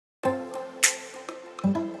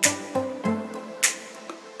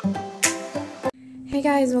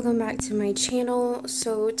Hey guys, welcome back to my channel.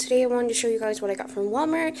 So today I wanted to show you guys what I got from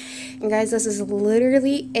Walmart, and guys, this is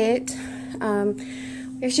literally it.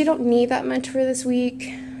 We actually don't need that much for this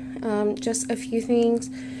week, just a few things.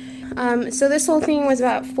 So this whole thing was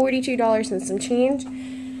about $42 and some change.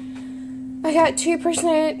 I got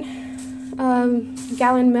 2%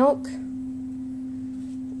 gallon milk.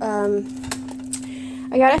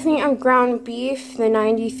 I got a thing of ground beef, the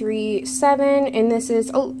 93.7, and this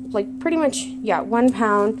is, like pretty much, 1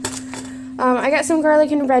 pound. I got some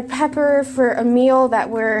garlic and red pepper for a meal that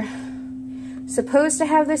we're supposed to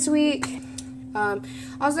have this week.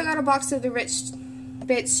 Also got a box of the Rich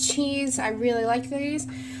Bits cheese. I really like these.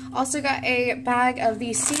 Also got a bag of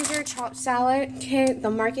the Caesar chopped salad kit, the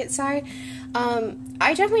market side.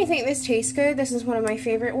 I definitely think this tastes good. This is one of my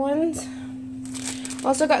favorite ones.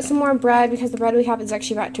 Also got some more bread because the bread we have is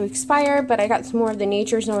actually about to expire, but I got some more of the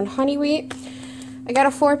Nature's Own honey wheat. I got a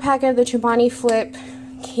 4-pack of the Chobani Flip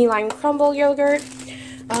key lime crumble yogurt.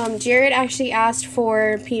 Jared actually asked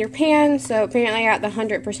for Peter Pan, so apparently I got the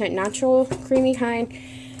 100% natural creamy kind.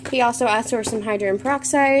 He also asked for some hydrogen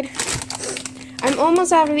peroxide. I'm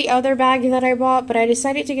almost out of the other bag that I bought, but I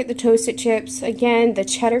decided to get the toasted chips, again, the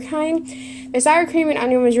cheddar kind. The sour cream and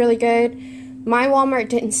onion was really good. My Walmart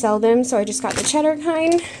didn't sell them, so I just got the cheddar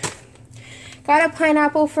kind. Got a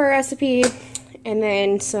pineapple for a recipe, and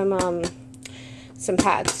then some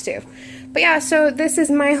pads too. But yeah, so this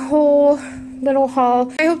is my whole little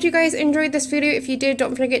haul. I hope you guys enjoyed this video. If you did,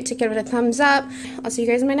 don't forget to give it a thumbs up. I'll see you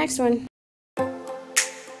guys in my next one.